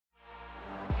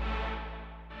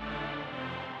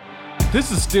This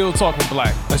is Still Talking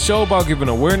Black, a show about giving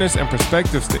awareness and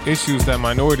perspectives to issues that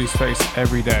minorities face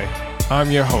every day. I'm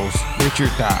your host,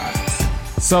 Richard Dodds.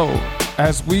 So,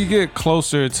 as we get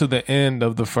closer to the end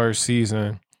of the first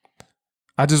season,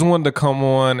 I just wanted to come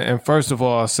on and first of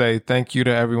all say thank you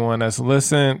to everyone that's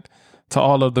listened, to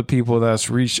all of the people that's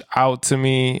reached out to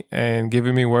me and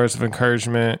given me words of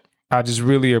encouragement. I just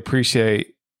really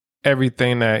appreciate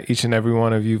everything that each and every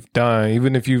one of you've done,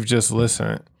 even if you've just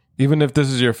listened. Even if this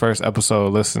is your first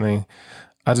episode listening,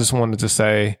 I just wanted to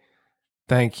say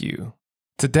thank you.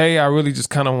 Today, I really just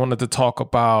kind of wanted to talk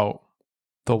about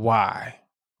the why.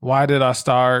 Why did I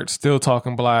start Still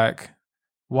Talking Black?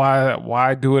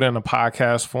 Why do it in a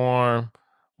podcast form?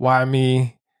 Why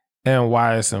me? And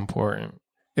why it's important.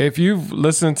 If you've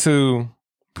listened to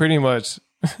pretty much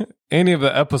any of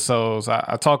the episodes,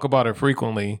 I talk about it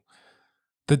frequently.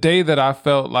 The day that I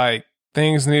felt like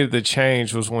things needed to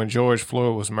change was when George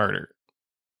Floyd was murdered.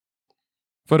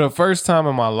 For the first time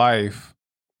in my life,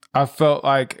 I felt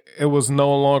like it was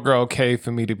no longer okay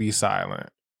for me to be silent,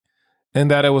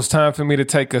 and that it was time for me to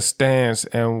take a stance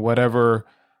in whatever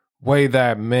way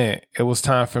that meant. It was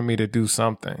time for me to do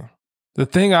something. The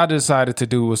thing I decided to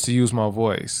do was to use my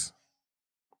voice.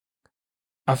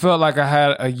 I felt like I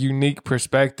had a unique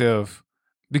perspective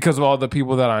because of all the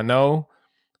people that I know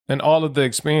and all of the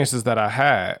experiences that I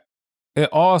had. It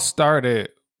all started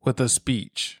with a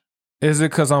speech. Is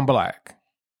it because I'm black?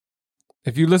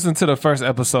 If you listen to the first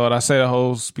episode, I say the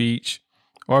whole speech,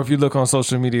 or if you look on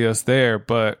social media, it's there.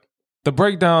 But the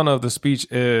breakdown of the speech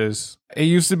is, it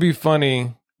used to be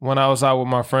funny when I was out with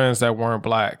my friends that weren't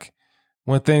black.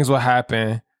 When things would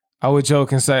happen, I would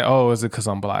joke and say, oh, is it because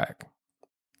I'm black?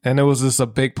 And it was just a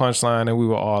big punchline and we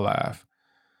would all laugh.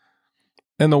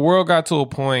 And the world got to a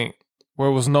point where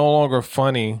it was no longer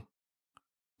funny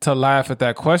to laugh at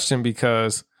that question,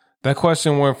 because that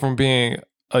question went from being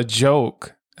a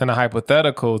joke and a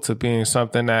hypothetical to being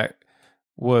something that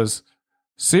was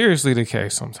seriously the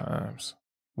case sometimes.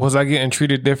 Was I getting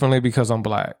treated differently because I'm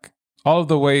black? All of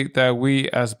the weight that we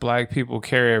as black people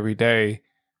carry every day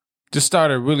just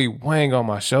started really weighing on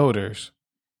my shoulders.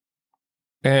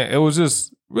 And it was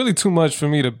just really too much for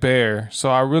me to bear. So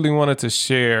I really wanted to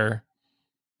share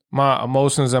my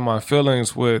emotions and my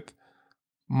feelings with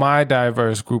my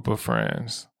diverse group of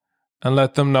friends and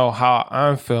let them know how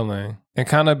I'm feeling and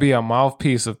kind of be a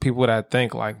mouthpiece of people that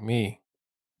think like me.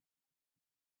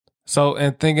 So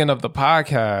in thinking of the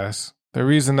podcast, the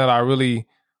reason that I really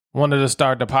wanted to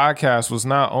start the podcast was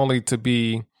not only to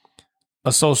be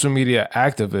a social media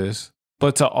activist,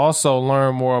 but to also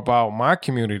learn more about my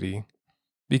community,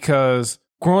 because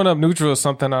growing up neutral is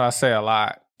something that I say a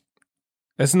lot.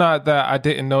 It's not that I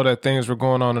didn't know that things were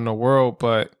going on in the world,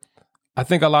 but I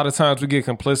think a lot of times we get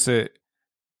complicit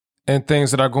in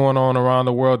things that are going on around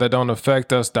the world that don't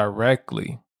affect us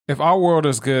directly. If our world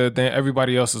is good, then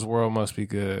everybody else's world must be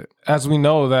good. As we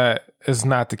know, that is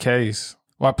not the case.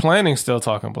 While planning Still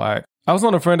Talking Black, I was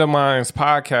on a friend of mine's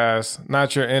podcast,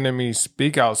 Not Your Enemy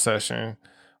Speak Out session,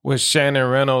 with Shannon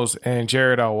Reynolds and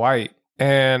Jared L. White.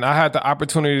 And I had the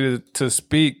opportunity to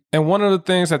speak. And one of the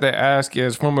things that they ask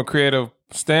is, from a creative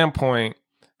standpoint,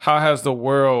 how has the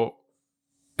world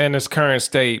and its current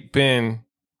state been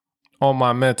on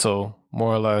my mental,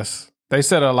 more or less? They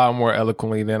said it a lot more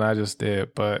eloquently than I just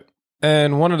did.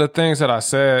 And one of the things that I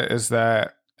said is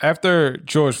that after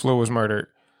George Floyd was murdered,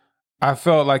 I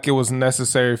felt like it was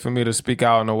necessary for me to speak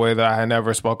out in a way that I had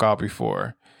never spoke out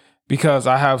before, because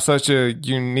I have such a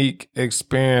unique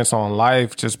experience on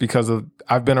life just because of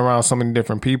I've been around so many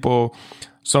different people,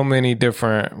 so many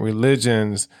different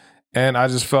religions, and I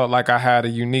just felt like I had a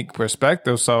unique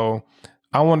perspective. So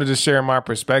I wanted to share my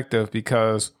perspective,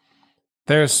 because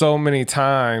there's so many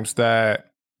times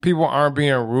that people aren't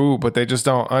being rude, but they just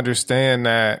don't understand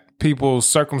that people's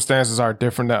circumstances are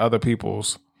different than other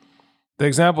people's. The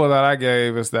example that I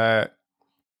gave is that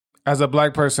as a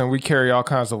black person, we carry all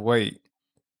kinds of weight.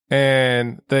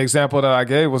 And the example that I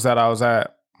gave was that I was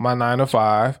at my 9 to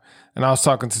 5 and I was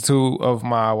talking to two of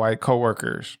my white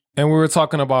coworkers. And we were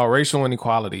talking about racial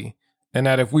inequality, and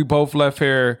that if we both left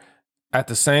here at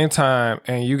the same time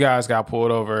and you guys got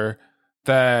pulled over,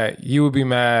 that you would be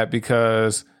mad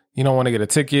because you don't want to get a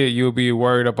ticket. You would be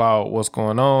worried about what's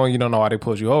going on. You don't know why they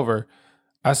pulled you over.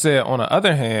 I said, on the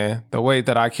other hand, the weight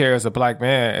that I carry as a black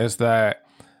man is that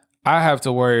I have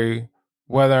to worry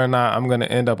whether or not I'm going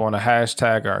to end up on a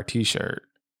hashtag or a t-shirt.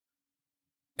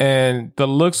 And the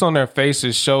looks on their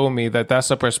faces showed me that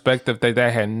that's a perspective that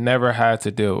they had never had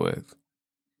to deal with.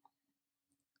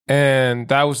 And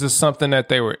that was just something that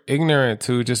they were ignorant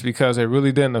to, just because it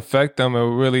really didn't affect them.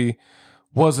 It really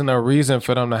wasn't a reason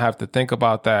for them to have to think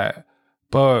about that.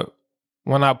 But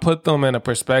when I put them in a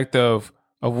perspective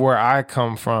of where I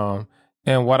come from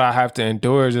and what I have to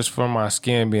endure just from my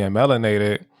skin being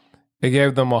melanated, it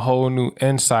gave them a whole new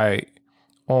insight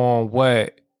on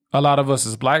what a lot of us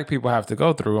as Black people have to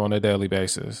go through on a daily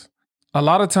basis. A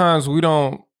lot of times we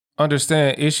don't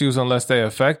understand issues unless they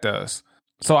affect us.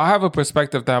 So I have a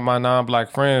perspective that my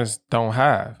non-Black friends don't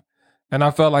have. And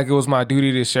I felt like it was my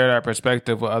duty to share that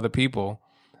perspective with other people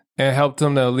and help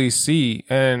them to at least see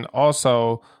and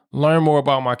also learn more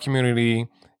about my community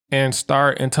and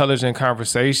start intelligent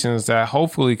conversations that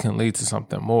hopefully can lead to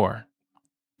something more.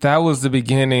 That was the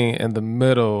beginning and the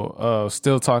middle of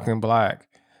Still Talking Black.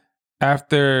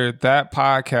 After that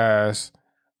podcast,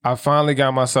 I finally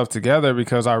got myself together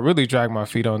because I really dragged my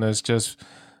feet on this.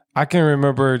 I can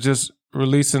remember just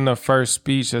releasing the first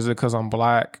speech as because I'm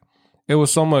Black. It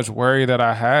was so much worry that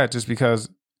I had just because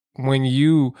when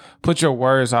you put your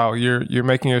words out, you're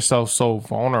making yourself so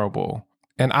vulnerable.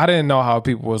 And I didn't know how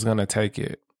people was going to take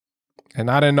it. And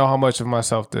I didn't know how much of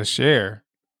myself to share.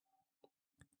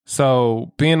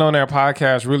 So being on their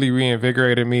podcast really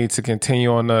reinvigorated me to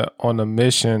continue on the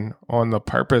mission, on the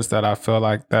purpose that I feel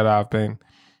like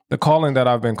the calling that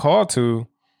I've been called to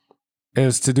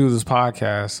is to do this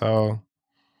podcast. So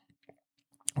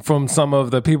from some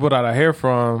of the people that I hear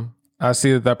from, I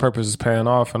see that purpose is paying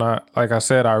off. And like I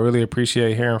said, I really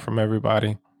appreciate hearing from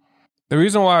everybody. The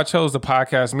reason why I chose the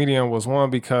podcast medium was one,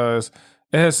 because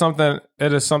it is something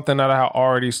that I had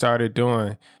already started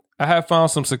doing. I had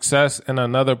found some success in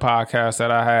another podcast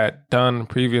that I had done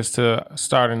previous to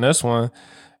starting this one.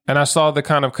 And I saw the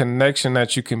kind of connection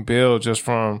that you can build just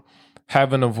from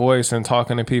having a voice and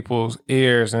talking to people's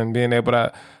ears and being able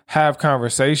to have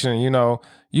conversation.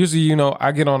 Usually,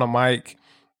 I get on a mic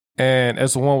and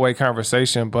it's a one-way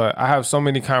conversation, but I have so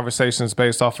many conversations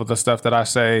based off of the stuff that I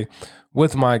say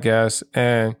with my guests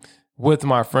and with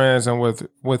my friends and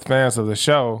with fans of the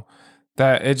show,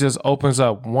 that it just opens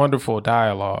up wonderful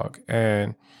dialogue.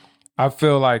 And I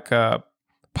feel like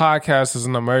podcast is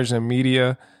an emerging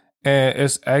media, and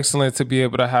it's excellent to be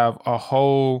able to have a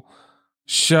whole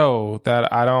show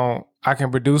that I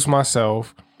can produce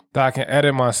myself, that I can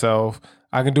edit myself.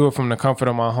 I can do it from the comfort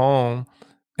of my home,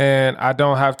 and I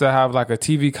don't have to have like a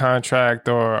TV contract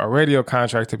or a radio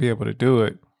contract to be able to do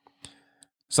it.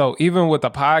 So even with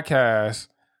the podcast,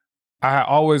 I have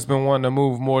always been wanting to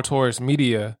move more towards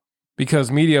media,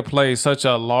 because media plays such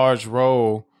a large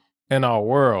role in our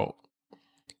world.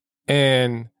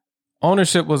 And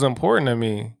ownership was important to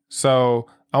me. So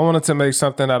I wanted to make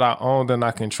something that I owned and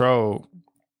I controlled,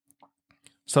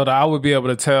 so that I would be able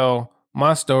to tell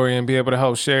my story and be able to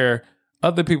help share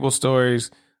other people's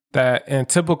stories that in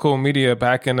typical media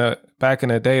back in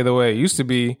the day, the way it used to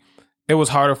be, it was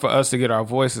harder for us to get our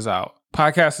voices out.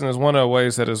 Podcasting is one of the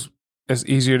ways that it's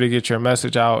easier to get your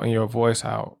message out and your voice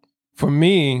out. For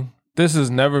me, this has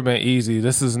never been easy.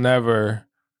 This is never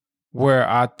where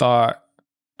I thought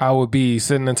I would be,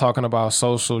 sitting and talking about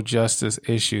social justice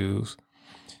issues.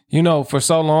 For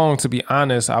so long, to be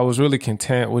honest, I was really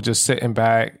content with just sitting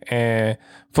back and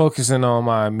focusing on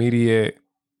my immediate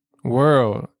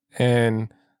world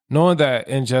and knowing that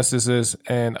injustices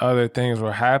and other things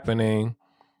were happening,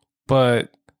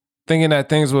 but thinking that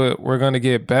things were going to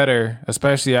get better,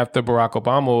 especially after Barack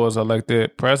Obama was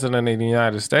elected president of the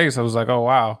United States. I was like, oh,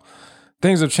 wow,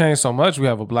 things have changed so much. We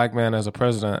have a Black man as a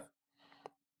president.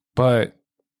 But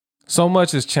so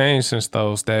much has changed since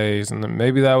those days. And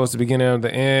maybe that was the beginning of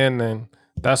the end. And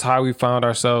that's how we found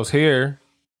ourselves here.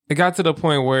 It got to the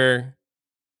point where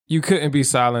you couldn't be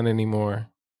silent anymore.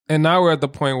 And now we're at the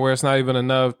point where it's not even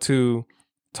enough to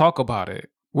talk about it.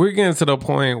 We're getting to the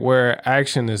point where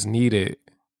action is needed,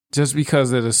 just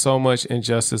because there is so much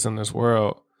injustice in this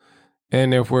world.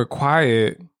 And if we're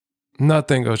quiet,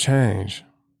 nothing will change.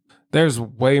 There's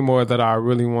way more that I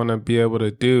really want to be able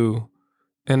to do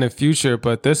in the future,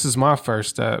 but this is my first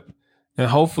step. And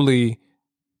hopefully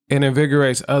it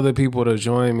invigorates other people to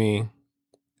join me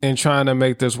in trying to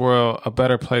make this world a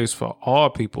better place for all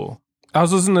people. I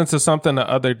was listening to something the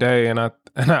other day, and I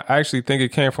actually think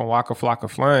it came from Waka Flocka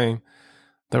Flame,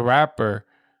 the rapper.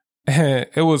 And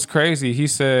it was crazy. He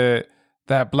said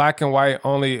that black and white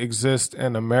only exist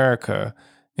in America.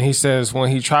 And he says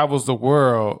when he travels the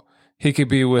world, he could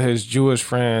be with his Jewish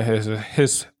friend,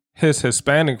 his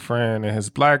Hispanic friend, and his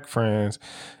black friends.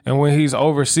 And when he's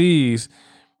overseas,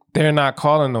 they're not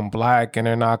calling him black, and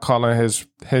they're not calling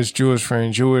his Jewish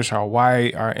friend Jewish or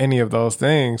white or any of those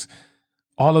things.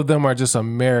 All of them are just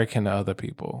American to other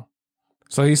people.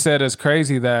 So he said it's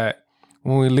crazy that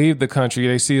when we leave the country,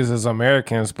 they see us as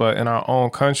Americans, but in our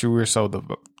own country, we're so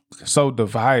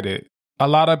divided. A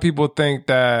lot of people think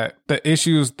that the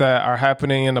issues that are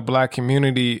happening in the Black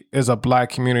community is a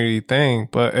Black community thing,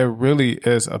 but it really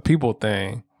is a people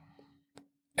thing.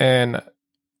 And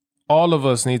all of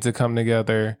us need to come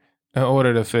together in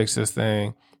order to fix this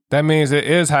thing. That means it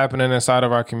is happening inside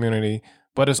of our community,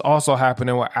 but it's also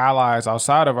happening with allies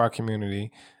outside of our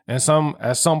community. And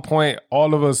at some point,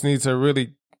 all of us need to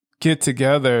really get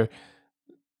together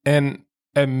and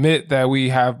admit that we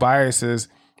have biases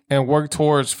and work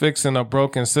towards fixing a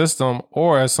broken system,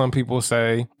 or as some people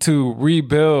say, to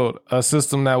rebuild a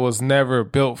system that was never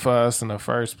built for us in the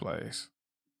first place.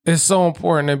 It's so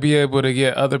important to be able to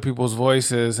get other people's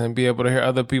voices and be able to hear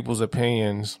other people's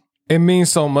opinions. It means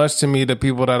so much to me, the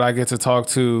people that I get to talk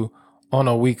to on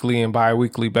a weekly and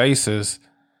bi-weekly basis,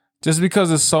 just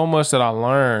because it's so much that I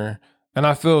learn, and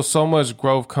I feel so much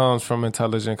growth comes from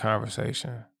intelligent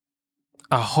conversation.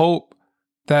 I hope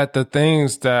that the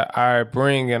things that I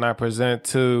bring and I present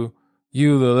to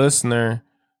you, the listener,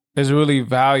 is really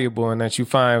valuable, and that you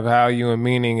find value and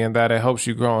meaning, and that it helps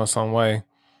you grow in some way.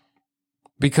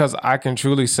 Because I can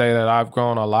truly say that I've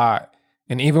grown a lot.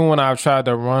 And even when I've tried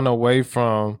to run away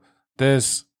from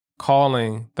this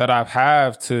calling that I've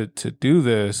had to do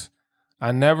this,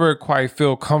 I never quite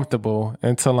feel comfortable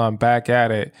until I'm back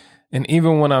at it. And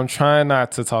even when I'm trying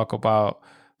not to talk about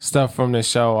stuff from the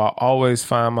show, I always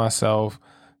find myself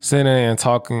sitting and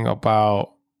talking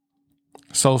about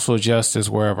social justice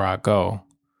wherever I go.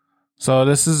 So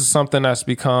this is something that's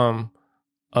become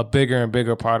a bigger and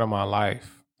bigger part of my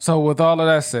life. So with all of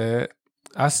that said,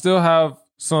 I still have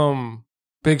some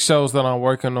big shows that I'm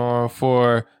working on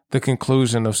for the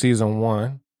conclusion of season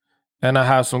 1. And I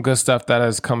have some good stuff that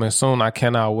is coming soon. I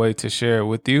cannot wait to share it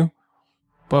with you.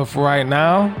 But for right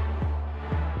now,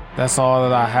 that's all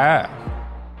that I have.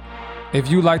 If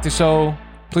you like the show,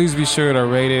 please be sure to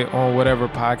rate it on whatever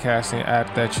podcasting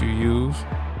app that you use.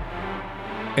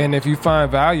 And if you find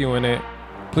value in it,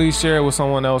 please share it with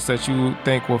someone else that you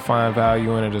think will find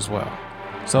value in it as well.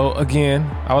 So again,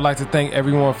 I would like to thank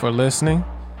everyone for listening.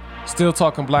 Still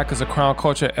Talking Black is a Crown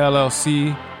Culture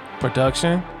LLC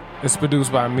production. It's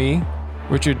produced by me,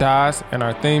 Richard Dawes, and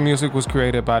our theme music was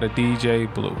created by the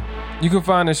DJ Blue. You can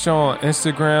find the show on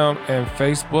Instagram and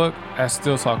Facebook at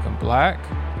Still Talking Black.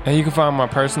 And you can find my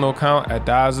personal account at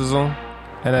Dawesism,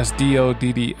 and that's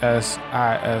DODDSISM.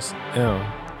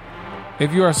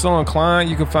 If you are so inclined,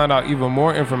 you can find out even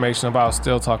more information about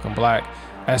Still Talking Black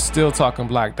at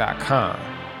stilltalkingblack.com.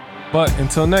 But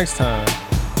until next time,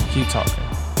 keep talking.